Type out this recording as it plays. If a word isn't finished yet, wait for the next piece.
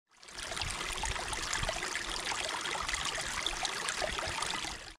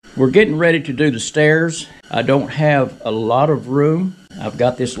We're getting ready to do the stairs. I don't have a lot of room. I've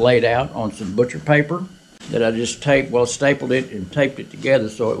got this laid out on some butcher paper that I just stapled it and taped it together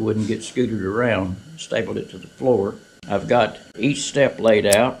so it wouldn't get scooted around. Stapled it to the floor. I've got each step laid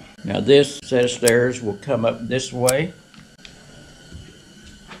out. Now this set of stairs will come up this way.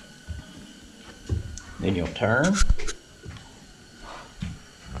 Then you'll turn.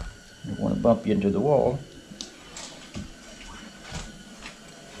 You want to bump you into the wall.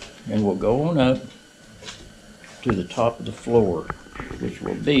 And we'll go on up to the top of the floor, which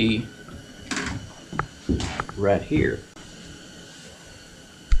will be right here.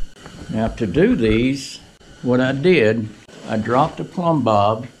 Now to do these, what I did, I dropped a plumb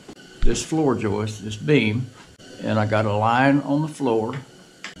bob, this floor joist, this beam, and I got a line on the floor,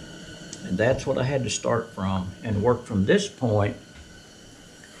 and that's what I had to start from and work from this point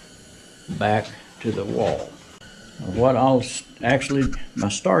back to the wall. My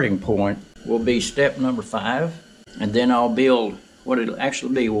starting point will be step number 5, and then I'll build, what it'll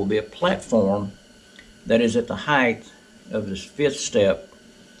actually be will be a platform that is at the height of this 5th step,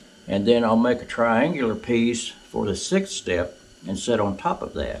 and then I'll make a triangular piece for the 6th step and set on top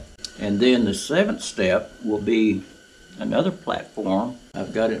of that. And then the 7th step will be another platform.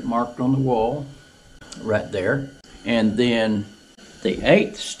 I've got it marked on the wall right there. And then the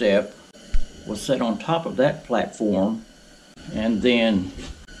 8th step will set on top of that platform, and then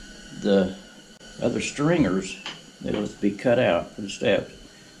the other stringers that will be cut out for the steps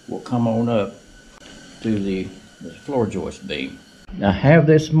will come on up to the floor joist beam. Now I have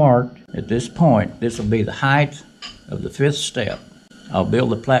this marked at this point. This will be the height of the 5th step. I'll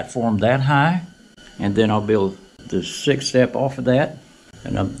build the platform that high, and then I'll build the 6th step off of that,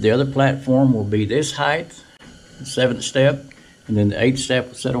 and the other platform will be this height, the 7th step, and then the 8th step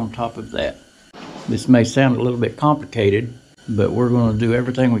will sit on top of that. This may sound a little bit complicated, but we're going to do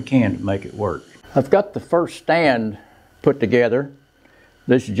everything we can to make it work. I've got the first stand put together.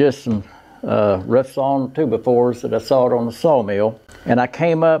 This is just some rough sawn 2x4s that I sawed on the sawmill. And I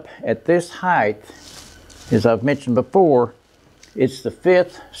came up at this height, as I've mentioned before, it's the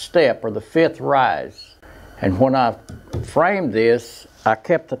 5th step or the 5th rise. And when I framed this, I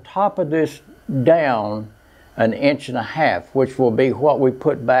kept the top of this down 1.5 inches, which will be what we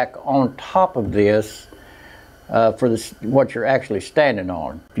put back on top of this for what you're actually standing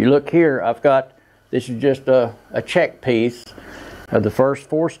on. If you look here, this is just a check piece of the first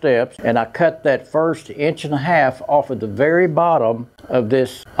 4 steps, and I cut that first 1.5 inches off of the very bottom of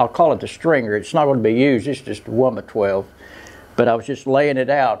this, I'll call it the stringer. It's not going to be used, it's just a 1x12, but I was just laying it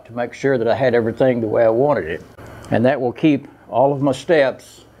out to make sure that I had everything the way I wanted it. And that will keep all of my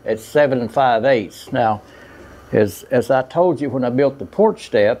steps at 7 5/8. Now, as I told you when I built the porch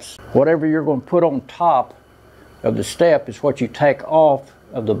steps, whatever you're going to put on top of the step is what you take off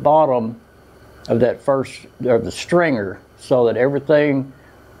of the bottom of that the stringer, so that everything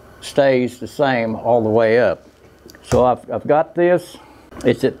stays the same all the way up. So I've got this.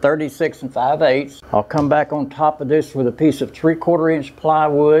 It's at 36 5/8. I'll come back on top of this with a piece of 3/4 inch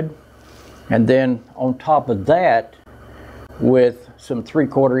plywood, and then on top of that with some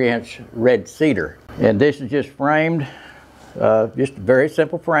 3/4 inch red cedar. And this is just framed, just very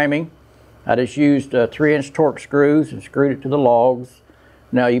simple framing. I just used 3-inch torque screws and screwed it to the logs.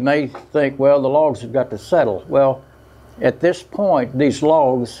 Now you may think, well, the logs have got to settle. Well, at this point, these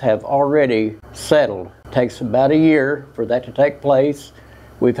logs have already settled. It takes about a year for that to take place.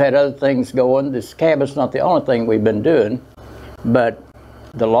 We've had other things going. This cabin's not the only thing we've been doing, but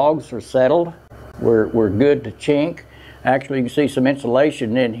the logs are settled. We're good to chink. Actually, you can see some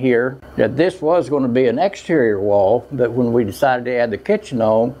insulation in here. Now, this was going to be an exterior wall, but when we decided to add the kitchen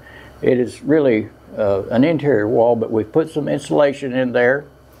on, it is really an interior wall, but we put some insulation in there.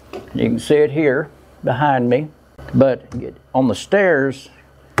 You can see it here behind me. But on the stairs,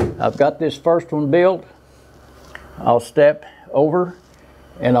 I've got this first one built. I'll step over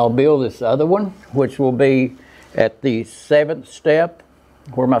and I'll build this other one, which will be at the 7th step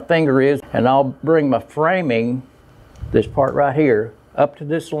where my finger is, and I'll bring my framing, this part right here, up to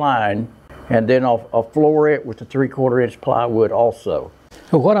this line, and then I'll floor it with the 3/4 inch plywood also.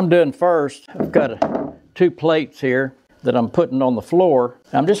 So what I'm doing first, I've got 2 plates here that I'm putting on the floor.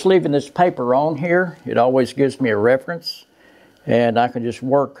 I'm just leaving this paper on here. It always gives me a reference, and I can just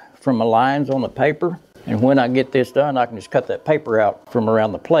work from the lines on the paper. And when I get this done, I can just cut that paper out from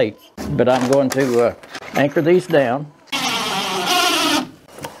around the plates. But I'm going to anchor these down.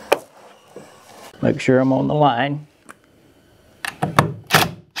 Make sure I'm on the line.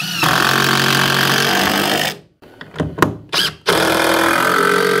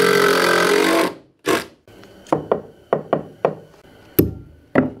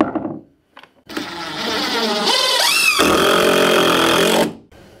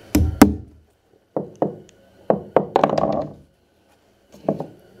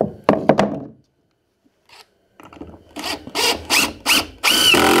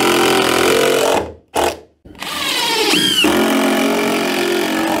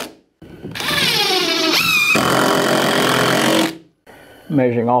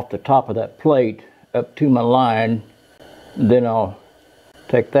 measuring off the top of that plate up to my line. Then I'll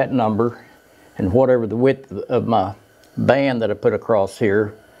take that number and whatever the width of my band that I put across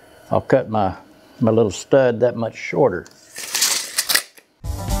here, I'll cut my little stud that much shorter.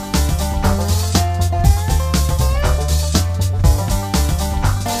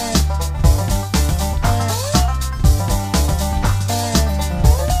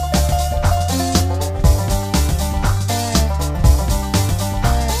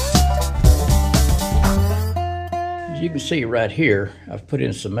 As you can see right here, I've put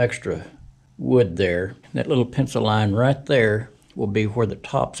in some extra wood there. That little pencil line right there will be where the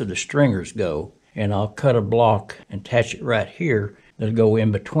tops of the stringers go. And I'll cut a block and attach it right here that'll go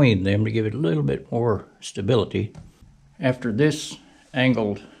in between them to give it a little bit more stability. After this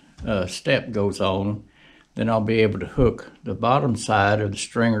angled step goes on, then I'll be able to hook the bottom side of the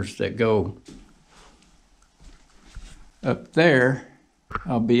stringers that go up there.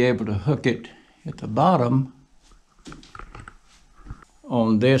 I'll be able to hook it at the bottom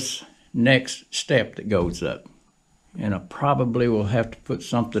on this next step that goes up. And I probably will have to put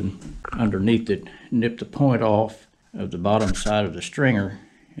something underneath it, nip the point off of the bottom side of the stringer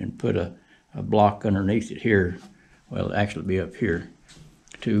and put a block underneath it here. Well, it'll actually be up here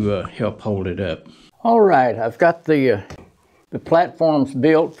to help hold it up. All right, I've got the platforms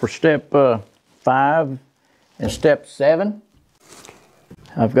built for step 5 and step 7.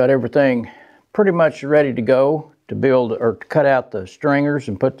 I've got everything pretty much ready to go to build or to cut out the stringers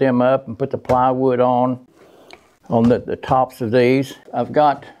and put them up and put the plywood on the tops of these. I've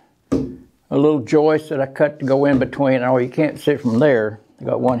got a little joist that I cut to go in between. Oh, you can't see it from there. I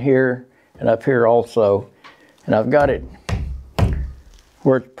got one here and up here also. And I've got it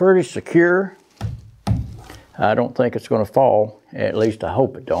where it's pretty secure. I don't think it's going to fall. At least I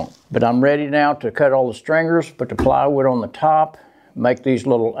hope it don't. But I'm ready now to cut all the stringers, put the plywood on the top, make these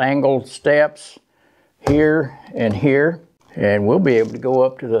little angled steps here and here, and we'll be able to go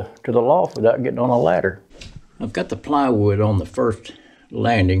up to the loft without getting on a ladder. I've got the plywood on the first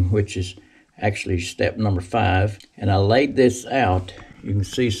landing, which is actually step number 5, and I laid this out. You can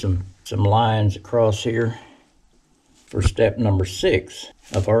see some lines across here for step number 6.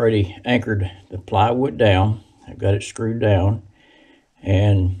 I've already anchored the plywood down. I've got it screwed down,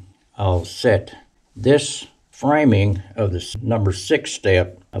 and I'll set this framing of this number 6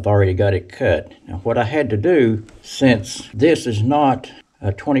 step. I've already got it cut. Now what I had to do, since this is not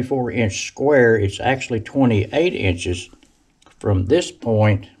a 24-inch square, it's actually 28 inches from this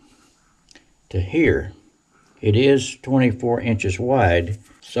point to here. It is 24 inches wide,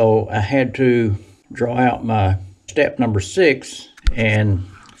 so I had to draw out my step number 6 and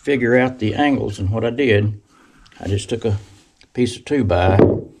figure out the angles. And what I did, I just took a piece of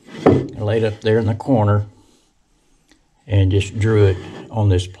 2x and laid up there in the corner and just drew it on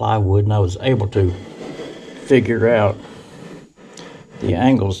this plywood, and I was able to figure out the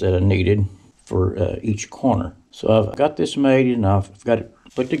angles that I needed for each corner. So I've got this made and I've got it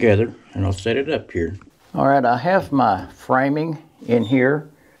put together, and I'll set it up here. All right, I have my framing in here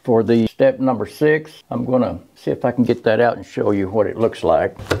for the step number 6. I'm gonna see if I can get that out and show you what it looks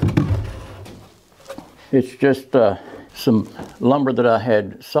like. It's just some lumber that I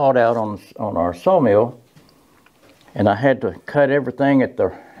had sawed out on our sawmill, and I had to cut everything at the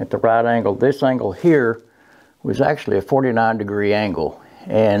right angle. This angle here was actually a 49-degree angle,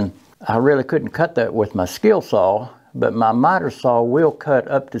 and I really couldn't cut that with my skill saw, but my miter saw will cut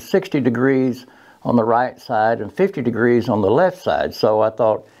up to 60 degrees on the right side and 50 degrees on the left side. So I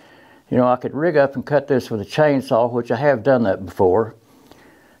thought, you know, I could rig up and cut this with a chainsaw, which I have done that before,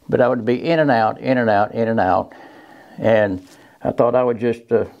 but I would be in and out, in and out, in and out. And I thought I would just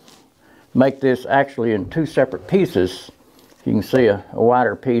make this actually in 2 separate pieces. You can see a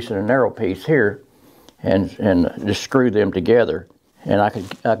wider piece and a narrow piece here, and just screw them together. And I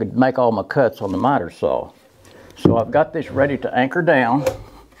could make all my cuts on the miter saw. So I've got this ready to anchor down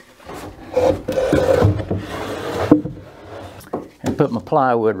and put my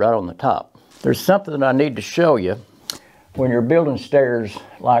plywood right on the top. There's something that I need to show you. When you're building stairs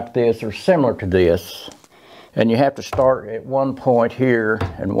like this or similar to this, and you have to start at one point here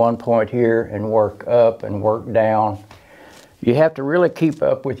and one point here and work up and work down, you have to really keep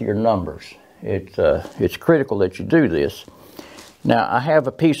up with your numbers. It's critical that you do this. Now I have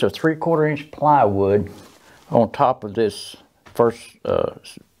a piece of 3/4 inch plywood on top of this first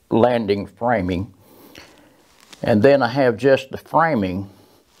landing framing, and then I have just the framing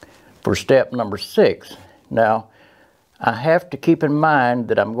for step number 6. Now I have to keep in mind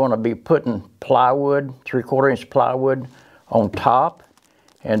that I'm going to be putting plywood, 3/4 inch plywood on top,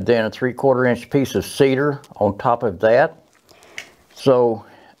 and then a 3/4 inch piece of cedar on top of that. So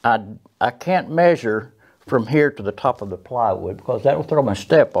I can't measure from here to the top of the plywood because that will throw my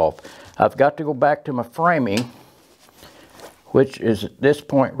step off. I've got to go back to my framing, which is at this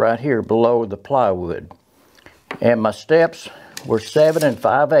point right here below the plywood. And my steps were 7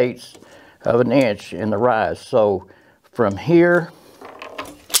 5/8 of an inch in the rise. So from here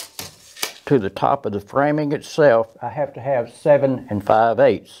to the top of the framing itself, I have to have 7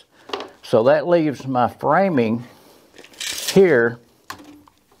 5/8. So that leaves my framing here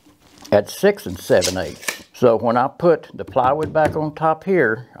at 6 7/8. So when I put the plywood back on top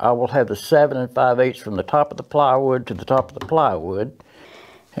here, I will have the 7 5/8 from the top of the plywood to the top of the plywood.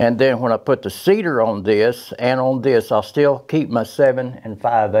 And then when I put the cedar on this and on this, I'll still keep my 7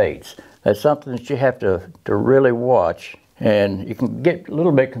 5/8. That's something that you have to really watch. And you can get a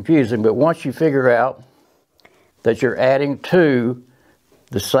little bit confusing, but once you figure out that you're adding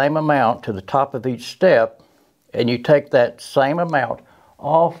the same amount to the top of each step, and you take that same amount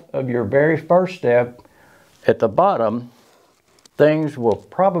off of your very first step at the bottom, things will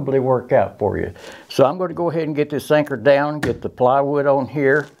probably work out for you. So I'm going to go ahead and get this anchored down, get the plywood on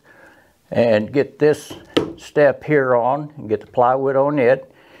here, and get this step here on, and get the plywood on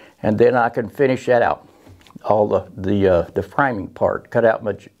it, and then I can finish that out. All the framing part. Cut out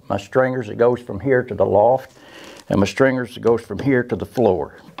my stringers that goes from here to the loft, and my stringers that goes from here to the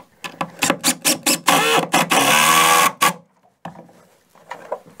floor.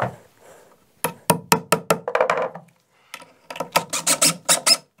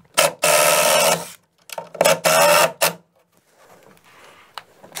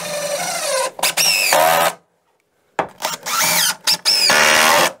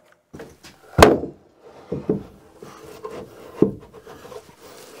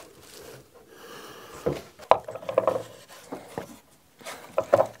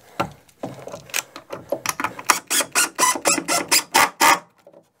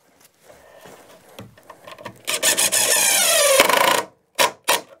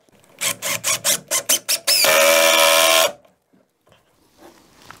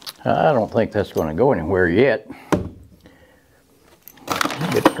 I don't think that's going to go anywhere yet.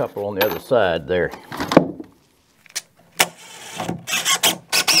 Get a couple on the other side there.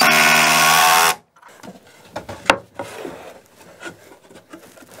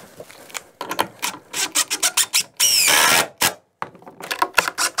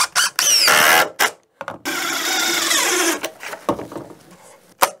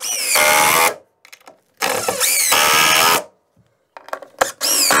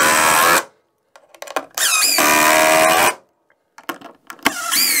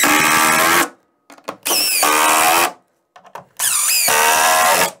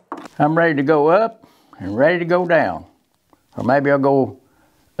 I'm ready to go up and ready to go down. Or maybe I'll go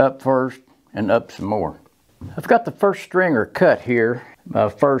up first and up some more. I've got the first stringer cut here, my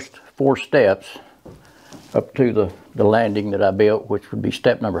first 4 steps up to the landing that I built, which would be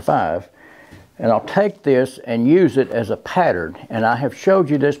step number 5. And I'll take this and use it as a pattern. And I have showed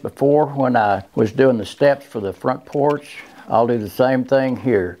you this before when I was doing the steps for the front porch. I'll do the same thing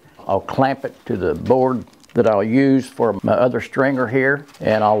here. I'll clamp it to the board that I'll use for my other stringer here,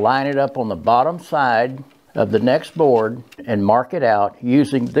 and I'll line it up on the bottom side of the next board and mark it out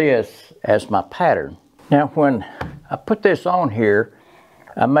using this as my pattern. Now when I put this on here,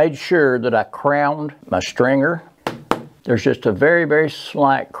 I made sure that I crowned my stringer. There's just a very, very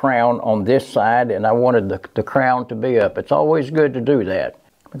slight crown on this side, and I wanted the crown to be up. It's always good to do that,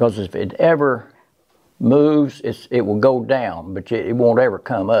 because if it ever moves, it will go down, but it won't ever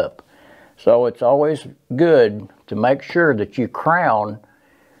come up. So it's always good to make sure that you crown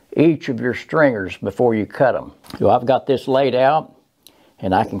each of your stringers before you cut them. So I've got this laid out,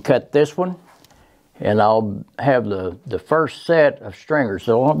 and I can cut this one, and I'll have the first set of stringers.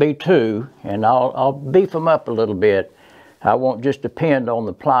 There won't be 2, and I'll beef them up a little bit. I won't just depend on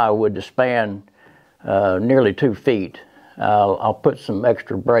the plywood to span nearly 2 feet. I'll put some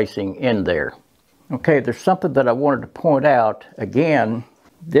extra bracing in there. Okay, there's something that I wanted to point out. Again,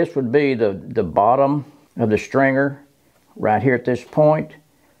 this would be the bottom of the stringer right here at this point.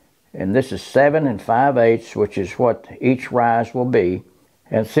 And this is 7 5/8, which is what each rise will be.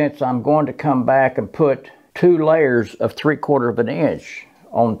 And since I'm going to come back and put 2 layers of 3/4 of an inch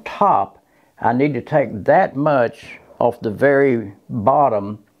on top, I need to take that much off the very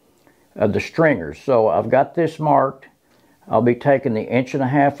bottom of the stringers. So I've got this marked. I'll be taking the 1.5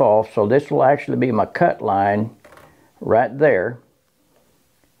 inches off. So this will actually be my cut line right there.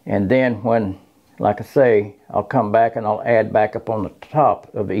 And then when, like I say, I'll come back and I'll add back up on the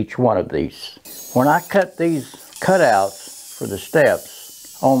top of each one of these. When I cut these cutouts for the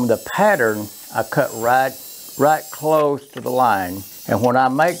steps, on the pattern, I cut right close to the line. And when I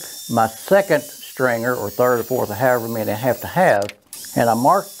make my second stringer, or third or fourth, or however many I have to have, and I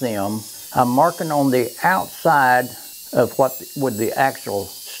mark them, I'm marking on the outside of what would the actual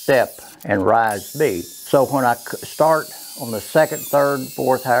step and rise be. So when I start on the second, third,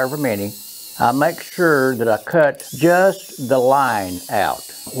 fourth, however many, I make sure that I cut just the line out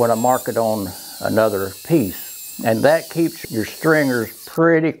when I mark it on another piece. And that keeps your stringers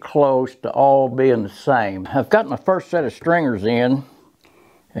pretty close to all being the same. I've got my first set of stringers in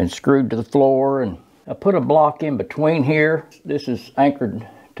and screwed to the floor, and I put a block in between here. This is anchored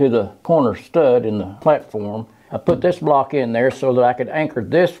to the corner stud in the platform. I put this block in there so that I could anchor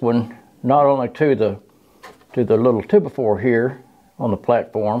this one not only to the little 2x4 here on the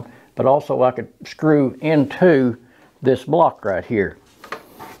platform, but also I could screw into this block right here.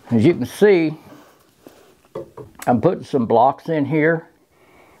 As you can see, I'm putting some blocks in here.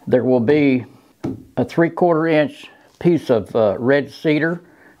 There will be a 3/4 inch piece of red cedar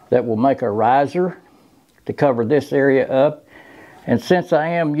that will make a riser to cover this area up. And since I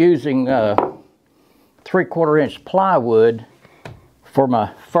am using 3/4 inch plywood for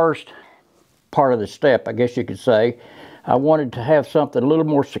my first part of the step, I guess you could say, I wanted to have something a little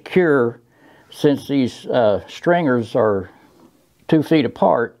more secure, since these stringers are 2 feet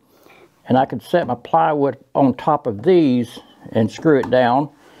apart, and I could set my plywood on top of these and screw it down,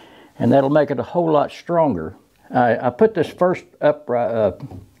 and that'll make it a whole lot stronger. I put this first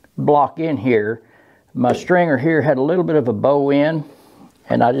block in here. My stringer here had a little bit of a bow in,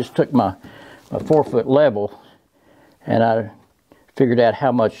 and I just took my 4-foot level and I figured out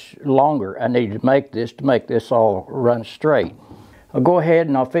how much longer I needed to make this all run straight. I'll go ahead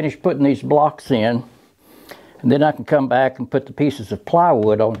and I'll finish putting these blocks in, and then I can come back and put the pieces of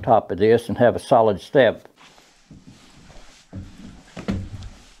plywood on top of this and have a solid step.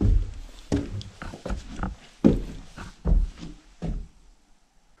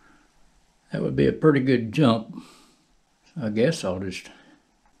 That would be a pretty good jump. I guess I'll just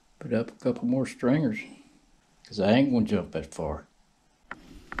put up a couple more stringers, because I ain't gonna jump that far.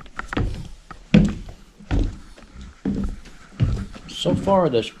 So far,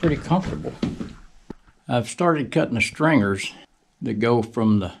 that's pretty comfortable. I've started cutting the stringers that go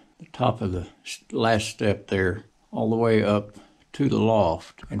from the top of the last step there all the way up to the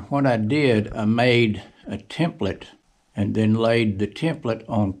loft. And what I did, I made a template and then laid the template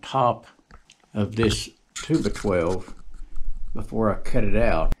on top of this 2x12 before I cut it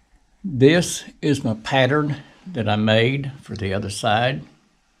out. This is my pattern that I made for the other side.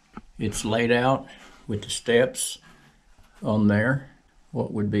 It's laid out with the steps on there,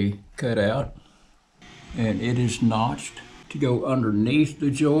 what would be cut out, and it is notched to go underneath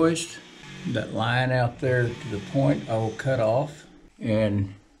the joist. That line out there to the point I will cut off,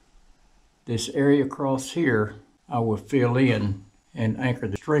 and this area across here I will fill in and anchor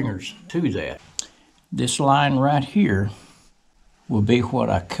the stringers to that. This line right here will be what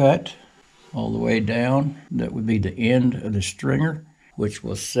I cut all the way down. That would be the end of the stringer, which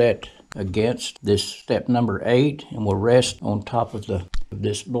will set against this step number 8 and will rest on top of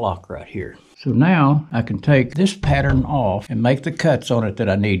this block right here. So now I can take this pattern off and make the cuts on it that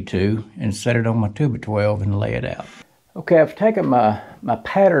I need to, and set it on my 2x12 and lay it out. Okay, I've taken my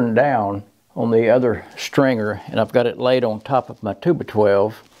pattern down on the other stringer, and I've got it laid on top of my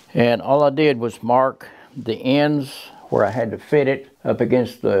 2x12, and all I did was mark the ends where I had to fit it up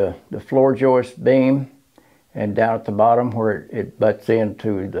against the floor joist beam, and down at the bottom where it butts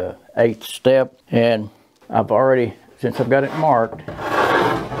into the 8th step. And I've already, since I've got it marked,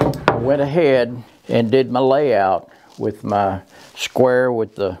 I went ahead and did my layout with my square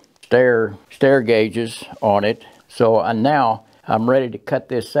with the stair gauges on it. So now I'm ready to cut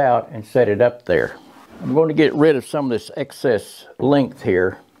this out and set it up there. I'm going to get rid of some of this excess length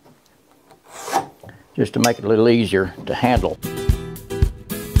here, just to make it a little easier to handle.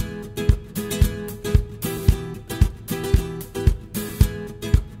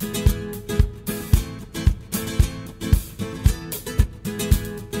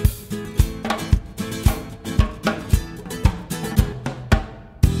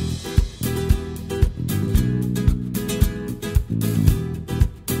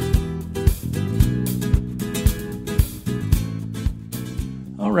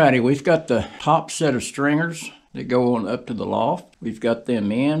 Alrighty, we've got the top set of stringers that go on up to the loft. We've got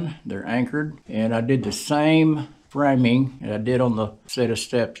them in, they're anchored, and I did the same framing that I did on the set of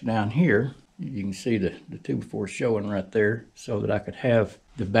steps down here. You can see the 2x4 showing right there, so that I could have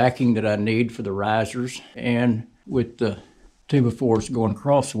the backing that I need for the risers. And with the 2x4s going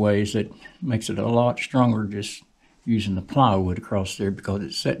crossways, it makes it a lot stronger just using the plywood across there, because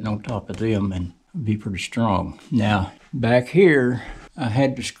it's sitting on top of them, and be pretty strong. Now, back here, I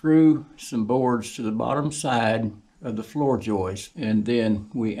had to screw some boards to the bottom side of the floor joist, and then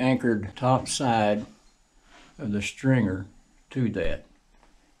we anchored top side of the stringer to that.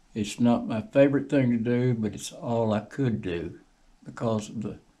 It's not my favorite thing to do, but it's all I could do because of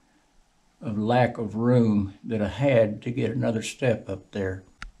the lack of room that I had to get another step up there.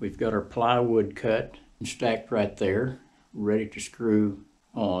 We've got our plywood cut and stacked right there, ready to screw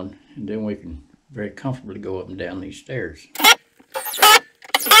on, and then we can very comfortably go up and down these stairs.